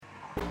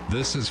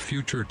This is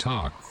Future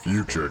Talk.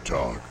 Future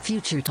Talk.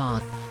 Future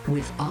Talk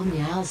with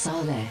Omnia Al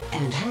Saleh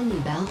and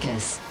Hani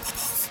Balkis.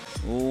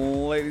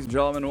 Ladies and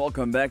gentlemen,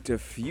 welcome back to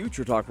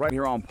Future Talk right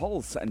here on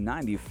Pulse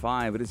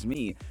 95. It is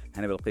me,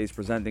 Hani Balkis,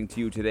 presenting to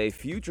you today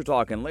Future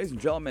Talk. And ladies and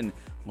gentlemen,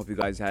 hope you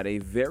guys had a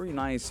very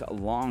nice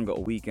long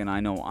weekend. I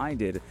know I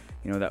did.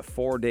 You know, that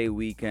 4-day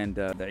weekend,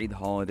 the Eid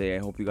holiday. I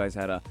hope you guys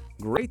had a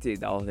great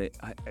Eid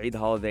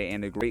holiday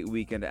and a great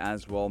weekend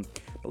as well.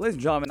 But ladies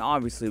and gentlemen,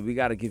 obviously, we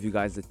got to give you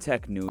guys the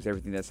tech news,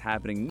 everything that's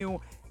happening new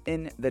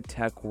in the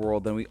tech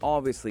world. And we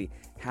obviously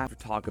have to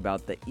talk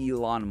about the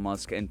Elon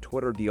Musk and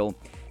Twitter deal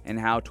and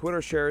how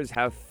Twitter shares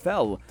have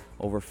fell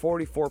over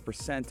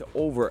 44%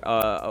 over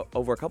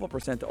a couple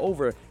percent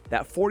over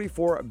that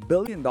 $44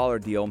 billion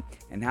deal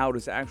and how it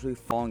is actually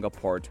falling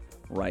apart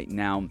right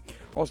now.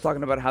 We're also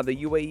talking about how the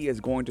UAE is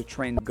going to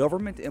train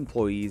government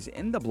employees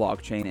in the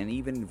blockchain and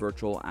even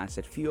virtual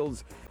asset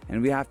fields.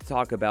 And we have to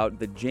talk about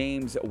the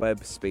James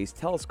Webb Space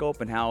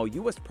Telescope and how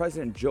U.S.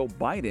 President Joe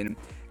Biden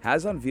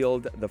has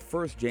unveiled the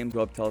first James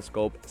Webb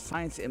Telescope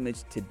science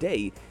image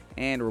today.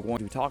 And we're going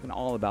to be talking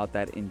all about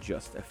that in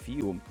just a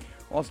few.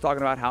 We're also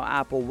talking about how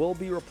Apple will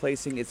be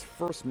replacing its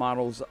first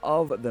models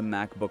of the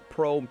MacBook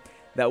Pro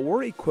that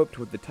were equipped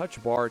with the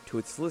Touch Bar to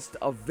its list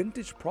of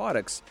vintage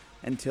products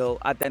until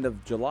at the end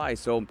of July.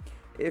 So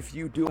if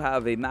you do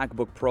have a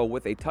MacBook Pro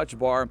with a Touch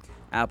Bar,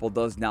 Apple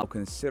does now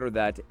consider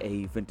that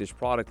a vintage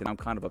product, and I'm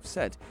kind of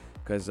upset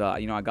because,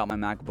 I got my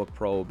MacBook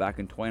Pro back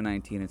in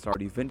 2019. It's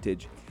already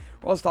vintage.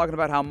 We're also talking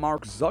about how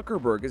Mark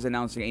Zuckerberg is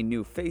announcing a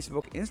new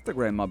Facebook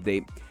Instagram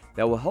update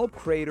that will help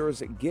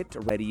creators get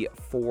ready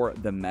for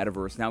the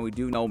metaverse. Now, we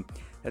do know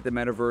that the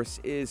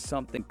metaverse is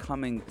something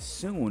coming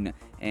soon,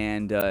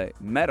 and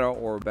Meta,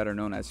 or better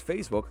known as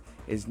Facebook,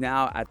 is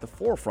now at the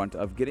forefront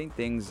of getting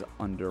things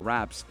under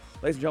wraps.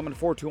 Ladies and gentlemen,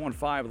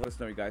 4215, let us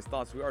know your guys'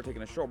 thoughts. We are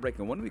taking a short break,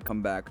 and when we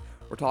come back,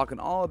 we're talking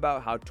all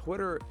about how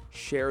Twitter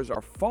shares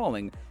are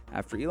falling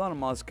after Elon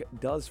Musk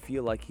does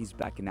feel like he's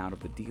backing out of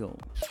the deal.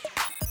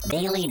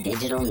 Daily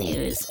digital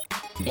news.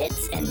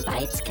 Bits and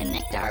bytes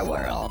connect our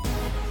world.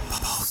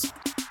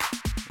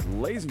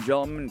 Ladies and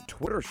gentlemen,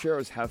 Twitter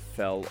shares have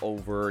fell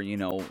over,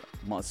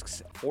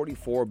 Musk's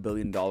 $44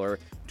 billion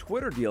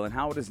Twitter deal and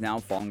how it is now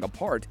falling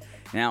apart.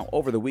 Now,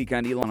 over the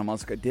weekend, Elon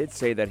Musk did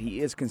say that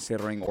he is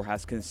considering or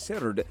has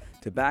considered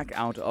to back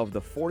out of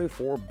the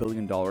 $44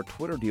 billion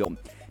Twitter deal.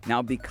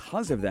 Now,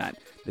 because of that,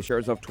 the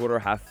shares of Twitter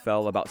have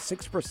fell about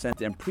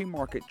 6% in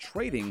pre-market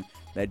trading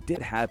that did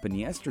happen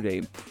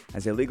yesterday,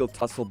 as a legal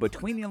tussle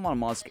between Elon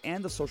Musk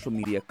and the social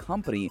media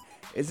company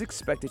is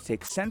expected to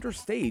take center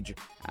stage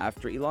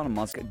after Elon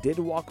Musk did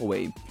walk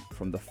away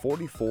from the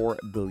 $44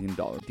 billion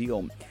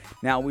deal.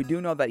 Now, we do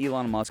know that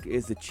Elon Musk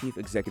is the chief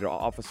executive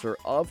officer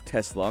of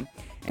Tesla,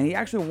 and he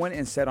actually went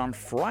and said on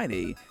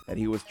Friday that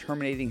he was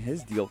terminating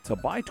his deal to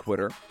buy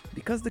Twitter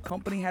because the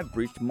company had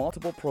breached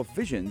multiple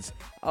provisions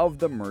of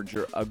the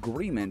merger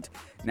agreement.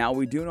 Now,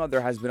 we do know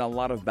there has been a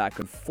lot of back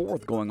and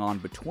forth going on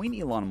between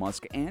Elon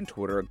Musk and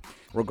Twitter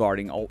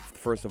regarding,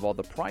 first of all,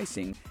 the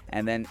pricing,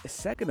 and then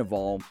second of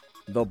all,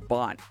 the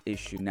bot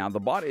issue. Now, the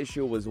bot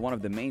issue was one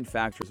of the main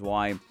factors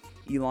why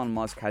Elon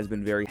Musk has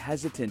been very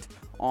hesitant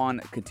on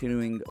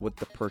continuing with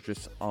the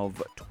purchase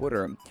of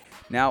Twitter.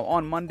 Now,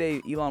 on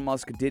Monday, Elon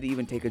Musk did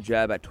even take a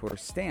jab at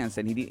Twitter's stance,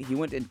 and he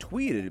went and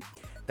tweeted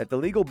that the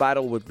legal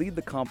battle would lead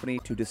the company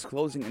to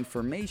disclosing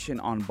information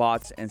on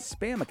bots and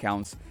spam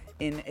accounts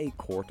in a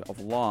court of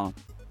law.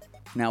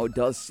 Now, it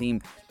does seem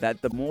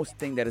that the most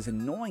thing that is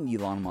annoying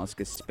Elon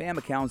Musk is spam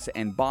accounts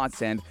and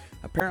bots, and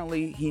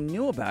apparently he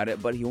knew about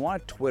it, but he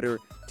wanted Twitter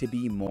to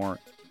be more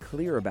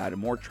clear about it,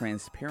 more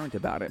transparent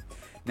about it.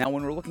 Now,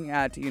 when we're looking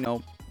at,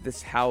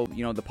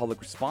 the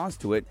public response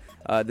to it,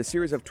 the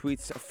series of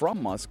tweets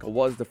from Musk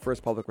was the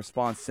first public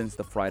response since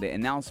the Friday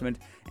announcement,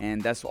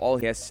 and that's all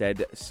he has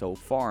said so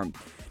far.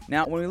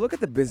 Now, when we look at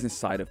the business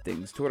side of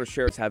things, Twitter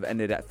shares have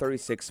ended at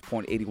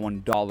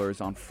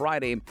 $36.81 on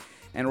Friday,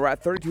 and we're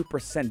at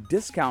 32%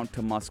 discount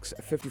to Musk's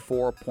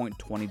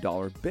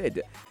 $54.20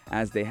 bid,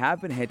 as they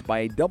have been hit by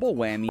a double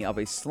whammy of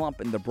a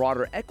slump in the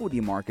broader equity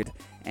market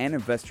and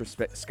investor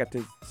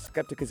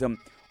skepticism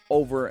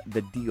over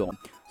the deal.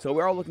 So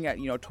we are looking at,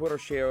 Twitter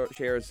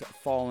shares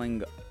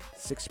falling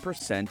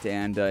 6%,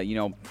 and,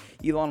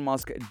 Elon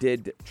Musk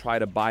did try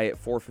to buy it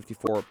for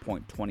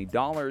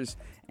 $54.20,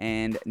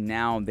 and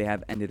now they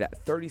have ended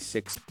at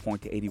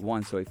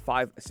 36.81, so a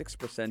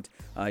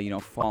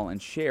 6% fall in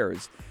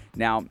shares.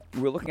 Now,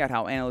 we're looking at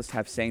how analysts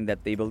have saying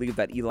that they believe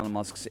that Elon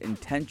Musk's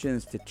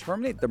intentions to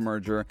terminate the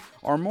merger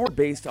are more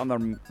based on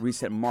the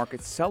recent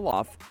market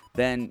sell-off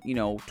than,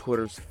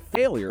 Twitter's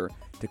failure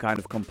to kind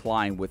of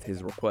comply with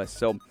his request.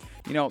 So,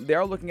 they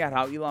are looking at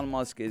how Elon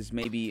Musk is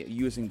maybe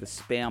using the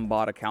spam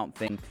bot account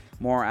thing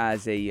more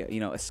as a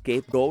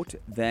scapegoat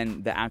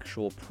than the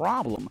actual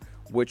problem,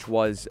 which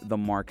was the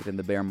market and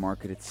the bear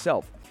market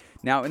itself.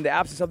 Now, in the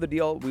absence of the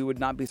deal, we would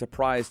not be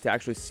surprised to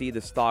actually see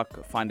the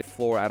stock find a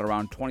floor at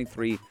around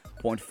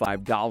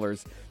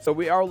 $23.5. So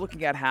we are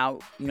looking at how,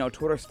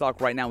 Twitter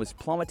stock right now is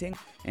plummeting.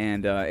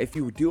 And if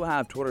you do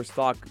have Twitter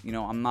stock,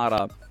 I'm not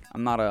a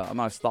I'm not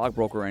a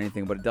stockbroker or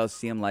anything, but it does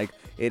seem like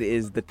it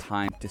is the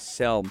time to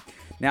sell.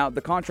 Now,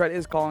 the contract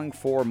is calling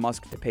for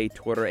Musk to pay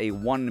Twitter a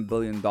 $1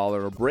 billion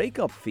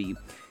breakup fee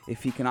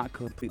if he cannot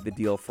complete the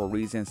deal for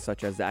reasons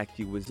such as the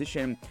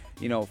acquisition,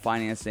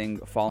 financing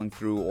falling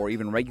through, or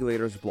even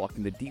regulators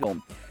blocking the deal.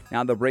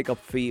 Now, the breakup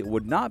fee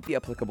would not be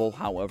applicable,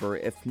 however,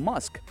 if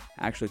Musk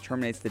actually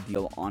terminates the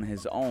deal on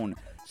his own.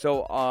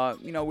 So,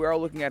 we are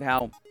looking at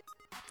how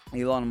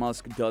Elon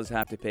Musk does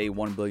have to pay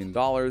 $1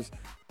 billion.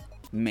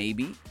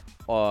 Maybe.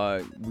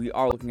 We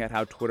are looking at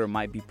how Twitter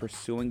might be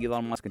pursuing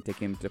Elon Musk and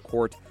taking him to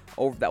court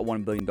over that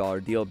 $1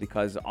 billion deal,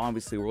 because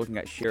obviously we're looking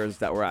at shares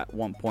that were at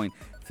one point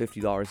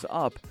 $50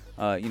 up,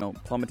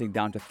 plummeting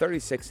down to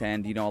 36,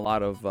 and a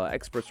lot of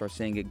experts are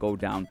saying it go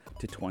down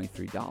to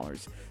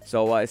 $23.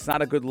 So it's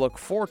not a good look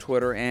for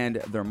Twitter and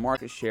their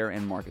market share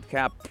and market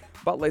cap.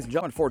 But ladies and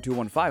gentlemen,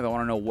 4215, I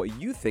want to know what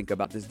you think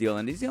about this deal,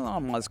 and is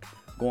Elon Musk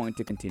going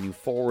to continue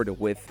forward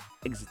with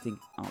exiting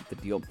out the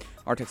deal?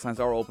 Our text lines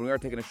are open. We are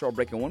taking a short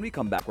break, and when we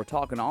come back, we're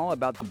talking all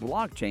about the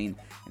blockchain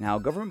and how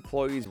government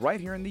employees right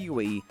here in the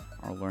UAE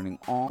are learning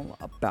all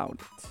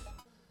about it.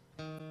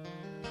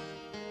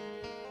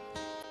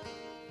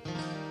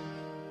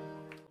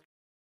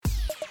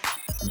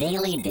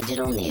 Daily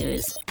digital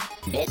news.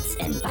 Bits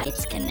and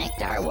bytes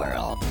connect our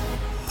world.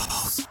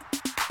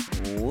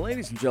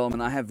 Ladies and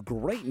gentlemen, I have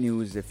great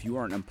news if you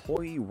are an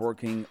employee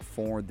working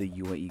for the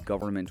UAE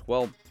government.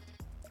 Well,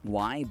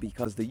 why?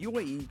 Because the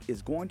UAE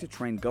is going to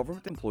train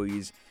government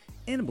employees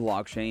in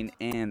blockchain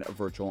and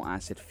virtual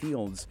asset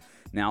fields.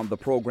 Now, the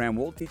program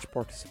will teach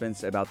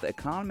participants about the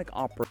economic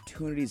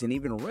opportunities and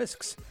even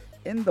risks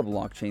in the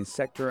blockchain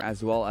sector,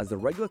 as well as the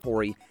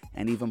regulatory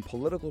and even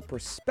political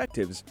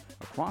perspectives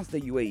across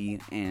the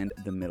UAE and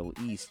the Middle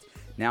East.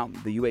 Now,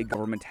 the UAE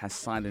government has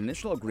signed an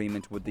initial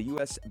agreement with the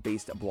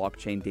US-based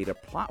blockchain data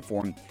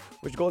platform,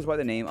 which goes by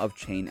the name of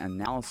Chain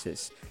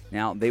Analysis.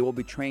 Now, they will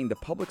be training the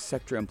public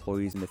sector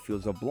employees in the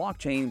fields of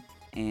blockchain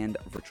and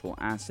virtual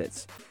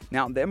assets.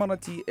 Now, the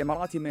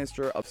Emirati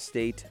Minister of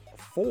State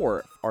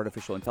for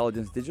Artificial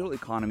Intelligence, Digital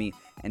Economy,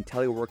 and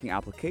Teleworking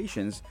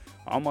Applications,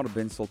 Omar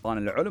bin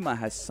Sultan Al Ulama,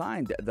 has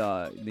signed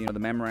the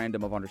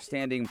Memorandum of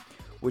Understanding,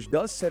 which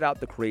does set out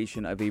the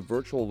creation of a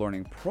virtual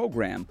learning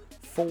program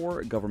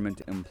for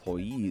government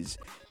employees.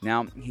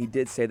 Now, he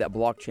did say that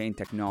blockchain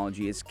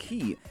technology is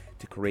key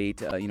to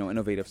create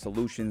innovative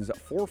solutions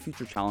for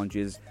future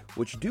challenges,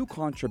 which do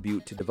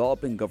contribute to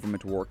developing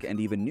government work and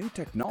even new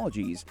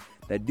technologies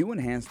that do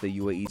enhance the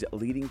UAE's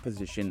leading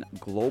position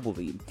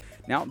globally.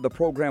 Now, the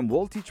program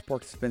will teach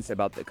participants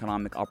about the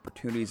economic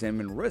opportunities and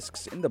even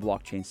risks in the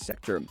blockchain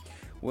sector.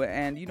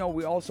 And,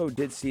 we also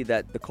did see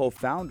that the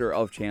co-founder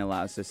of Chain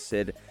Analysis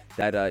said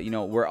that,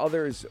 where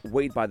others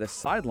wait by the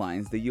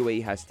sidelines, the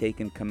UAE has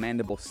taken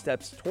commendable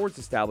steps towards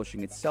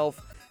establishing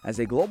itself as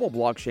a global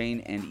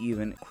blockchain and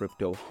even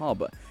crypto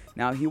hub.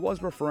 Now, he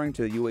was referring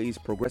to the UAE's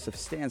progressive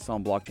stance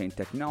on blockchain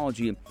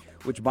technology,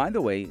 which, by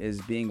the way, is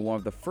being one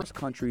of the first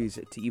countries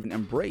to even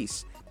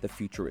embrace the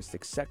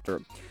futuristic sector.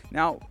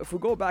 Now, if we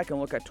go back and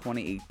look at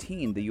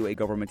 2018, the UAE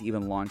government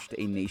even launched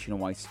a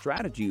nationwide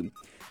strategy,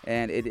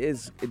 and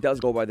it does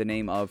go by the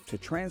name of to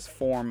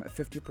transform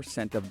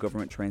 50% of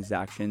government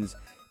transactions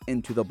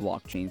into the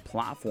blockchain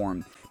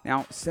platform.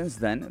 Now, since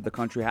then, the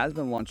country has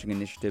been launching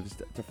initiatives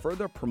to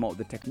further promote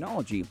the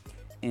technology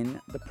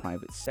in the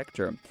private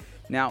sector.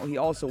 Now, he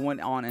also went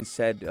on and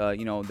said,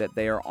 that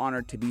they are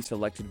honored to be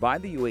selected by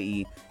the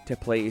UAE to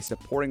play a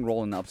supporting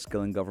role in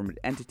upskilling government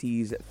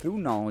entities through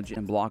knowledge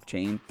in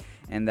blockchain,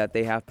 and that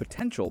they have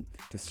potential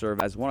to serve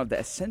as one of the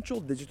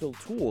essential digital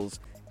tools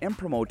in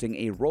promoting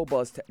a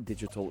robust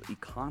digital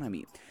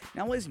economy.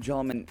 Now, ladies and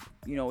gentlemen,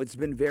 it's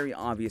been very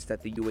obvious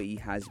that the UAE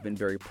has been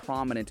very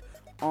prominent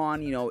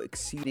on,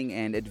 exceeding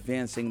and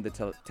advancing the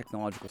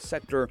technological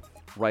sector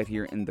right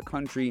here in the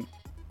country.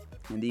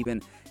 And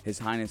even His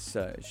Highness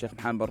Sheikh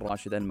Mohammed bin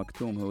Rashid Al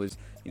Maktoum, who is,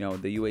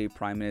 the UAE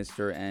Prime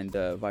Minister and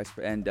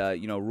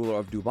ruler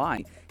of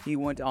Dubai, he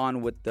went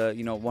on with the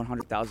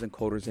 100,000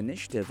 coders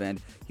initiative, and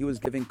he was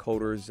giving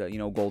coders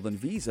golden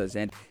visas.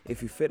 And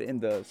if you fit in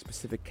the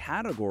specific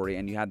category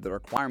and you had the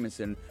requirements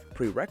and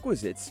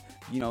prerequisites,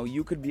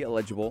 you could be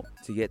eligible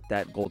to get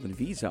that golden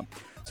visa.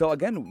 So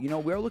again,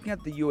 we're looking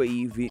at the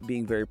UAE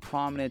being very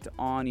prominent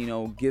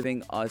on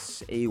giving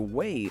us a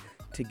way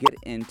to get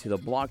into the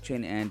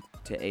blockchain and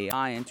to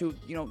AI and to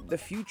the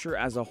future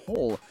as a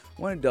whole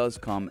when it does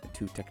come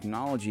to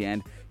technology.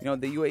 And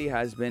the UAE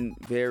has been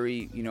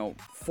very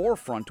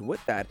forefront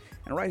with that.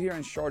 And right here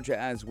in Sharjah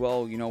as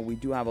well, we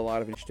do have a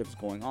lot of initiatives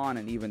going on,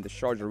 and even the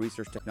Sharjah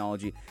Research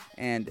Technology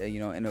and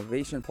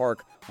Innovation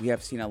Park, we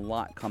have seen a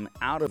lot come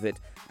out of it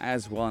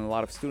as well, and a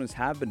lot of students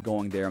have been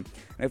going there. And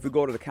if we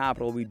go to the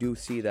capital, we do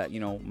see that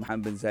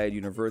Mohammed bin Zayed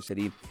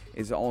University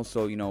is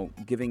also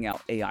giving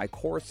out AI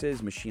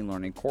courses, machine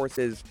learning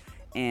courses,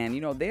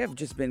 And, they have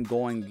just been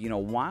going,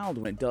 wild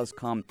when it does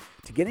come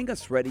to getting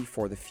us ready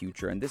for the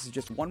future. And this is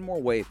just one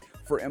more way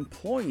for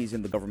employees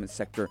in the government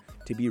sector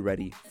to be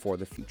ready for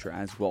the future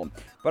as well.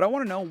 But I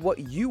want to know what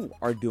you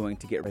are doing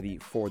to get ready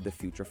for the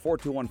future.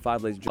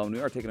 4215, ladies and gentlemen,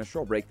 we are taking a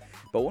short break.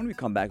 But when we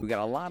come back, we got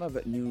a lot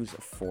of news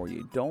for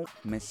you. Don't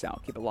miss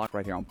out. Keep it locked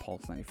right here on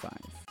Pulse 95.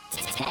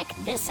 Check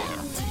this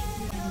out.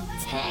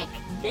 Check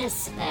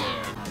this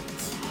out.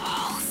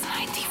 Pulse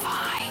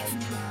 95.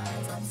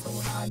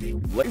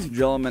 Ladies and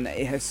gentlemen,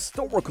 a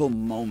historical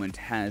moment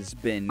has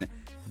been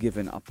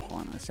given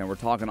upon us, and we're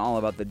talking all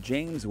about the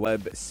James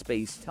Webb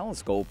Space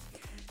Telescope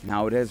and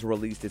how it has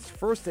released its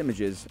first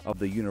images of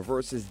the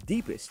universe's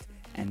deepest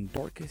and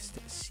darkest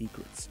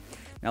secrets.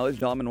 Now, ladies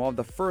and gentlemen, one of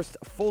the first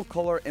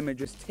full-color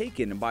images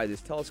taken by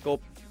this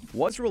telescope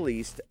was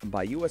released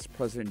by U.S.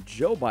 President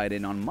Joe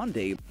Biden on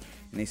Monday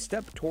in a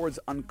step towards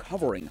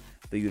uncovering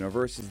the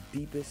universe's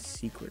deepest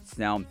secrets.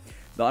 Now,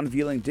 the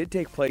unveiling did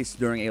take place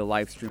during a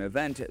live stream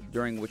event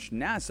during which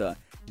NASA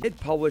did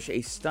publish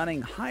a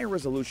stunning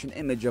high-resolution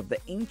image of the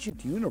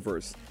ancient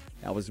universe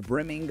that was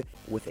brimming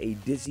with a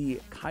dizzy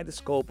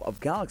kaleidoscope of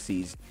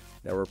galaxies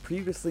that were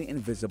previously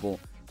invisible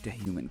to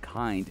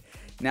humankind.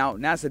 Now,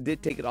 NASA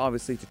did take it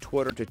obviously to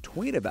Twitter to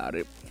tweet about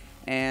it,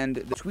 and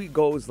the tweet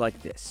goes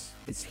like this.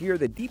 It's here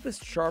the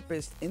deepest,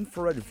 sharpest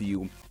infrared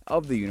view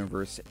of the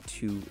universe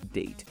to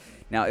date.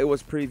 Now, it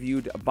was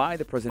previewed by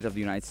the President of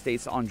the United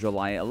States on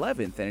July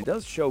 11th, and it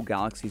does show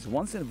galaxies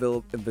once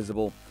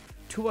invisible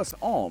to us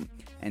all,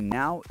 and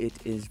now it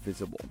is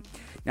visible.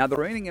 Now, the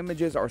remaining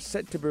images are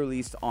set to be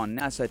released on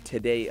NASA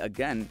today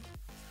again,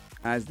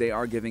 as they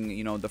are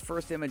giving, the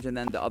first image, and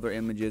then the other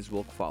images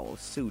will follow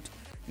suit.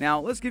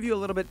 Now, let's give you a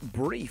little bit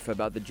brief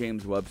about the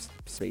James Webb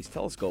Space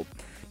Telescope.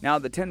 Now,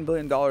 the $10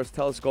 billion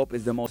telescope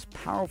is the most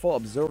powerful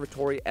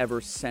observatory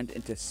ever sent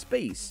into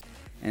space,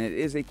 and it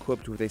is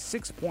equipped with a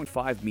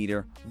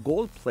 6.5-meter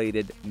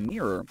gold-plated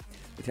mirror.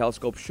 The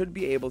telescope should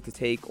be able to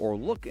take or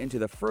look into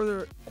the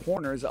further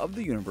corners of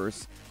the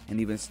universe and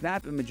even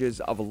snap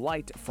images of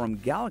light from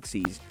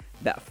galaxies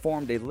that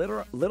formed a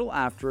little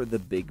after the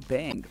Big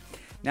Bang.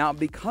 Now,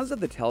 because of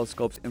the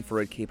telescope's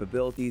infrared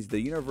capabilities,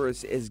 the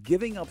universe is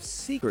giving up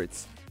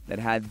secrets that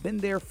had been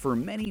there for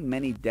many,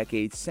 many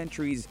decades,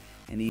 centuries,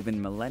 and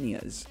even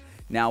millennia.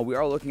 Now, we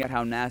are looking at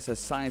how NASA's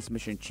science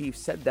mission chief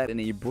said that in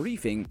a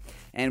briefing,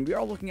 and we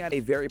are looking at a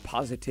very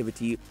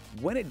positivity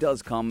when it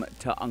does come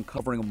to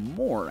uncovering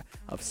more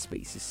of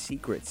space's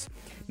secrets.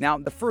 Now,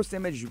 the first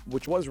image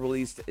which was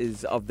released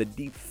is of the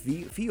Deep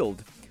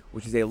Field,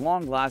 which is a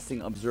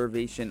long-lasting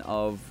observation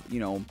of,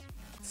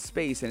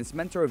 space, and it's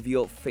meant to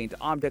reveal faint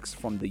objects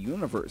from the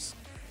universe.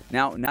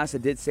 Now,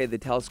 NASA did say the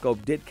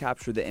telescope did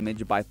capture the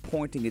image by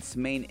pointing its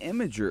main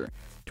imager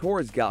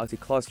towards galaxy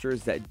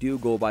clusters that do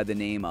go by the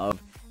name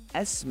of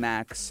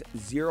SMACS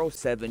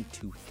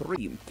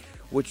 0723,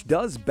 which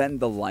does bend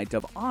the light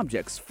of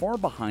objects far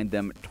behind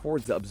them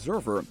towards the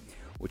observer,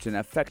 which is an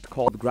effect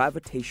called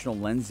gravitational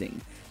lensing.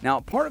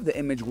 Now, part of the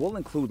image will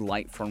include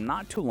light from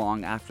not too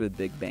long after the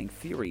Big Bang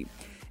Theory.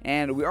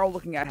 And we are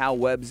looking at how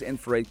Webb's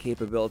infrared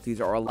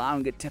capabilities are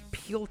allowing it to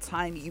peel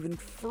time even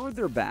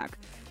further back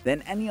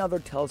than any other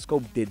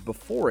telescope did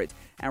before it.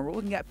 And we're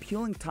looking at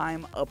peeling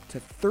time up to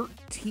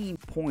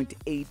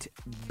 13.8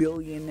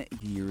 billion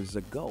years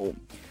ago.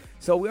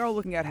 So we are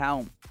looking at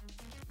how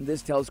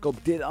this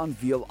telescope did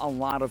unveil a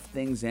lot of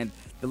things, and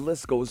the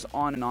list goes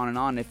on and on and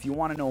on. If you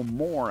want to know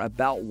more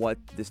about what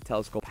this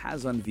telescope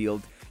has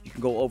unveiled, you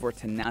can go over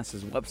to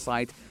NASA's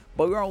website.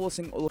 But we are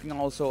looking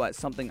also at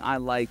something I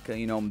like,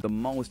 the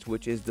most,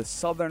 which is the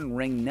Southern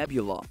Ring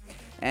Nebula.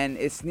 And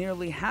it's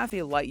nearly half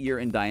a light year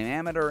in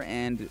diameter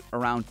and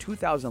around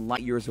 2,000 light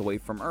years away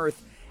from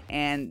Earth.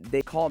 And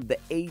they call it the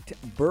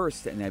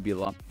 8-burst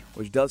nebula,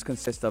 which does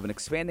consist of an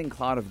expanding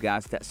cloud of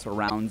gas that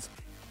surrounds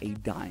a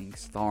dying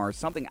star.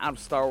 Something out of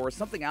Star Wars,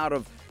 something out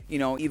of,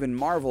 even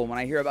Marvel. When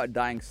I hear about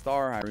dying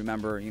star, I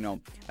remember,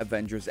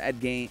 Avengers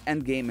Endgame,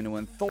 and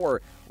when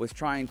Thor was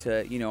trying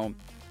to,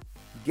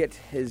 get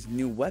his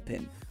new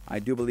weapon. I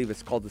do believe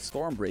it's called the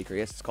Stormbreaker.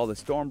 Yes, it's called the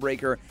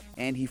Stormbreaker,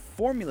 and he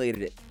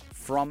formulated it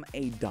from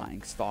a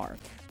dying star.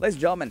 Ladies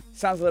and gentlemen,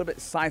 sounds a little bit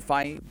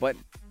sci-fi, but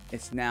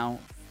it's now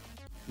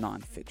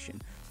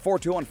non-fiction.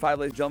 4215,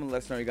 ladies and gentlemen, let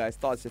us know your guys'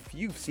 thoughts if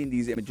you've seen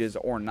these images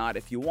or not.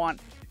 If you want,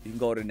 you can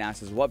go to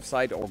NASA's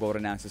website or go to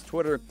NASA's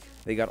Twitter.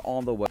 They got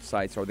all the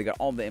websites, or they got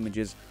all the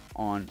images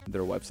on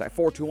their website.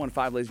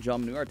 4215, ladies and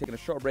gentlemen, we are taking a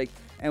short break,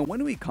 and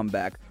when we come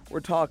back, we're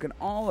talking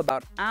all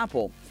about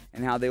Apple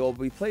and how they will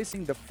be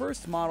placing the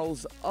first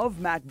models of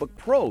MacBook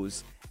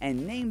Pros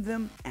and name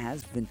them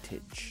as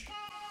vintage.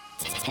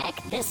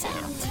 Check this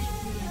out.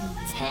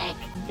 Check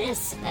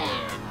this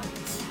out.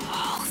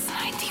 Pulse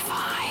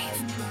 95.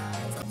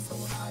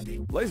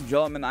 Ladies and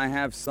gentlemen, I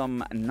have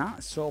some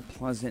not so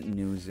pleasant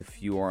news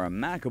if you are a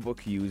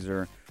MacBook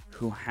user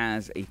who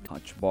has a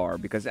touch bar,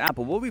 because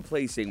Apple will be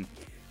placing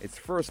its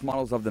first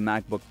models of the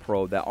MacBook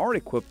Pro that are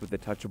equipped with the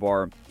touch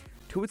bar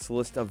to its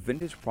list of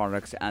vintage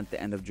products at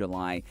the end of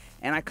July,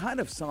 and I kind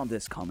of saw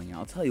this coming.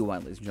 I'll tell you why,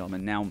 ladies and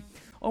gentlemen. Now,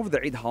 over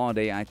the Eid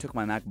holiday, I took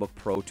my MacBook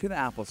Pro to the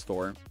Apple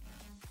Store,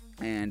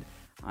 And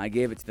I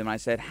gave it to them. I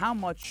said, how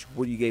much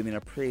would you give me an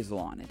appraisal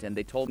on it? And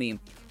they told me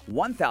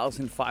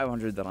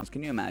 1,500 dirhams.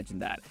 Can you imagine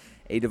that?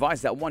 A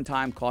device that one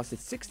time costed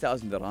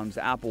 6,000 dirhams,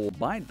 Apple will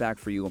buy it back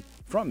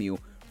from you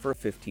for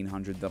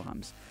 1,500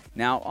 dirhams.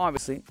 Now,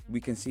 obviously,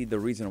 we can see the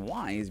reason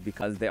why is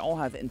because they all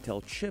have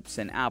Intel chips,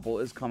 and Apple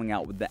is coming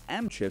out with the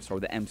M chips, or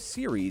the M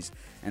series,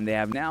 and they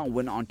have now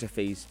went on to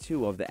phase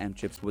 2 of the M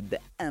chips with the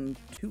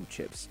M2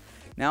 chips.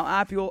 Now,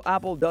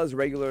 Apple does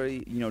regularly,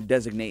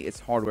 designate its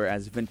hardware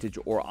as vintage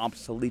or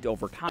obsolete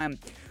over time,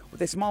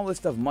 with a small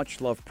list of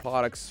much-loved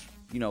products,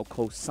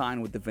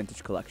 co-sign with the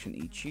vintage collection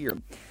each year.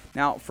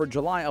 Now, for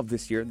July of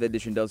this year, the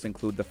edition does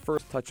include the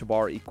first Touch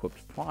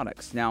Bar-equipped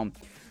products. Now,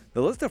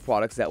 the list of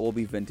products that will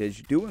be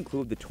vintage do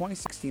include the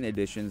 2016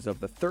 editions of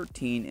the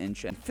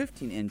 13-inch and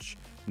 15-inch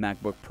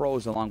MacBook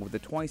Pros, along with the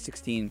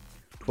 2016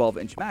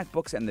 12-inch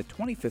MacBooks and the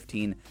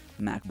 2015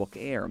 MacBook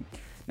Air.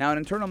 Now, an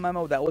internal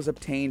memo that was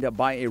obtained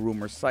by a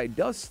rumor site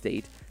does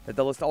state that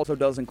the list also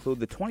does include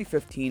the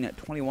 2015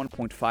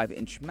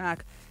 21.5-inch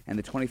Mac and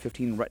the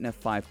 2015 Retina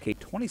 5K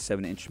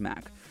 27-inch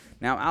Mac.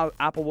 Now,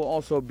 Apple will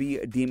also be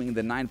deeming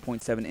the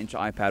 9.7-inch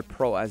iPad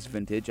Pro as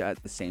vintage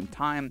at the same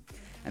time,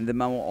 and the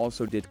memo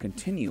also did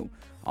continue.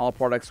 All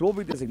products will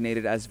be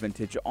designated as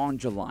vintage on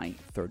July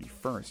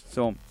 31st.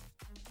 So,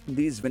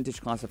 these vintage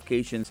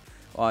classifications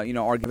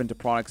are given to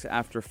products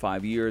after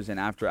 5 years and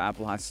after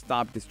Apple has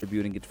stopped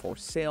distributing it for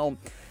sale.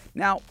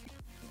 Now,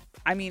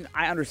 I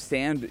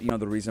understand,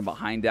 the reason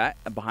behind that,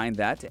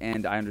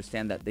 and I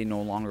understand that they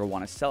no longer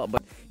want to sell it.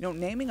 But,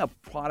 naming a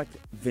product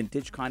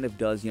vintage kind of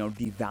does,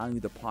 devalue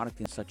the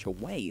product in such a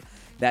way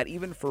that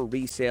even for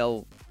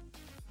resale,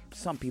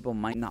 some people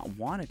might not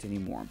want it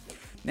anymore.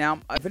 Now,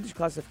 a vintage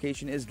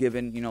classification is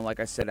given,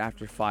 like I said,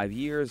 after 5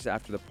 years,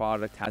 after the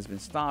product has been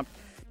stopped.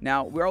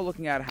 Now, we are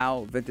looking at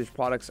how vintage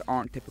products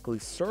aren't typically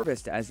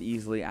serviced as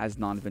easily as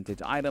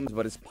non-vintage items,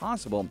 but it's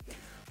possible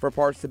for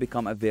parts to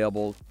become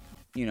available,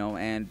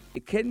 and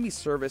it can be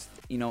serviced,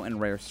 in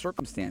rare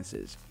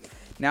circumstances.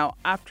 Now,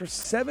 after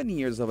 7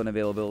 years of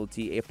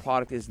unavailability, a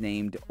product is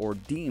named or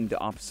deemed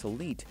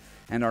obsolete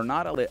and are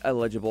not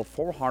eligible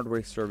for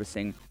hardware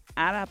servicing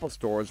at Apple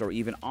stores or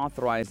even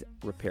authorized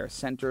repair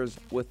centers,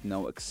 with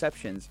no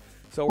exceptions.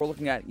 So we're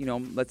looking at,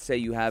 let's say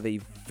you have a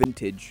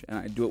vintage, and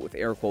I do it with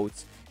air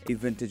quotes, a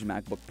vintage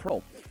MacBook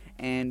Pro,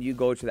 and you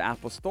go to the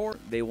Apple store,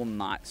 they will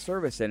not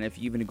service it. And if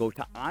you even go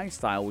to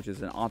iStyle, which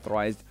is an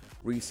authorized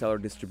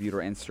reseller, distributor,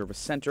 and service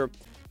center,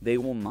 they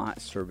will not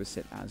service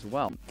it as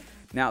well.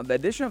 Now, the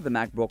addition of the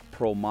MacBook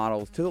Pro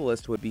models to the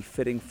list would be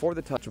fitting for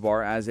the Touch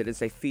Bar, as it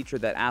is a feature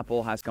that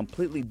Apple has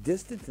completely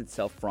distanced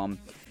itself from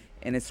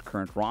in its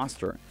current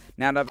roster.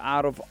 Now,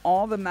 out of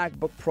all the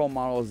MacBook Pro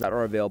models that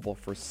are available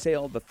for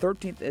sale, the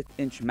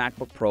 13th-inch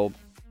MacBook Pro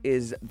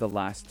is the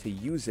last to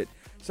use it.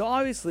 So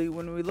obviously,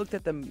 when we looked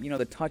at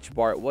the Touch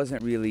Bar, it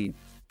wasn't really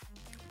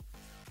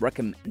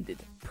recommended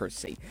per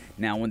se.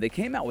 Now, when they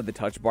came out with the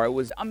Touch Bar, it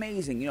was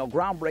amazing,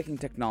 groundbreaking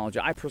technology.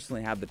 I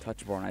personally have the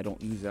Touch Bar and I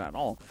don't use it at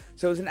all.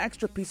 So it was an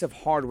extra piece of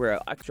hardware,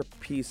 extra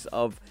piece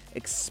of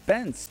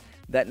expense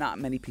that not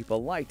many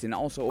people liked, and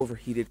also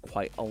overheated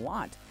quite a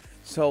lot.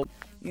 So,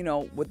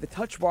 with the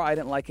Touch Bar, I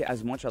didn't like it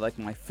as much. I like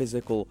my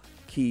physical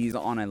keys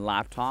on a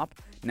laptop.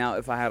 Now,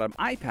 if I had an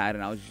iPad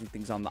and I was using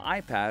things on the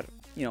iPad,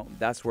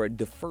 that's where it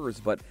differs.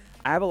 But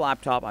I have a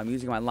laptop. I'm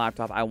using my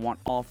laptop. I want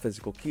all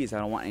physical keys. I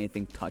don't want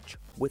anything touch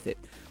with it.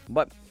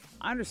 But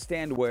I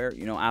understand where,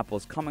 Apple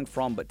is coming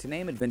from. But to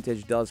name it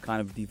vintage does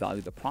kind of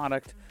devalue the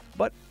product.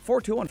 But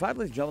 4215,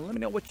 ladies and gentlemen, let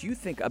me know what you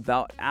think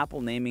about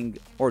Apple naming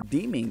or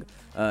deeming,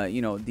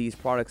 these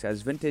products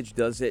as vintage.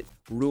 Does it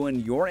ruin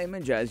your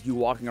image as you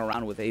walking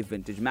around with a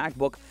vintage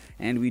MacBook?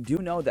 And we do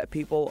know that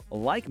people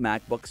like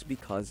MacBooks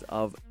because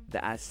of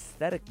the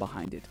aesthetic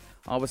behind it.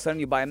 All of a sudden,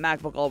 you buy a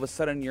MacBook, all of a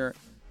sudden you're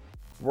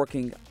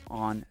working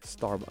on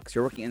Starbucks.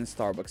 You're working in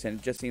Starbucks, and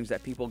it just seems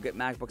that people get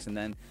MacBooks and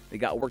then they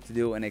got work to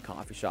do in a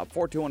coffee shop.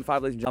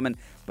 4215, ladies and gentlemen.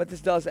 But this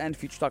does end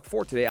Future Talk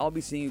for today. I'll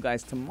be seeing you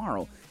guys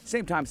tomorrow.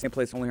 Same time, same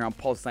place, only here on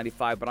Pulse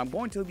 95. But I'm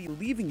going to be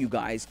leaving you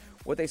guys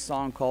with a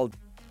song called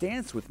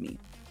Dance With Me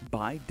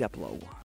by Diplo.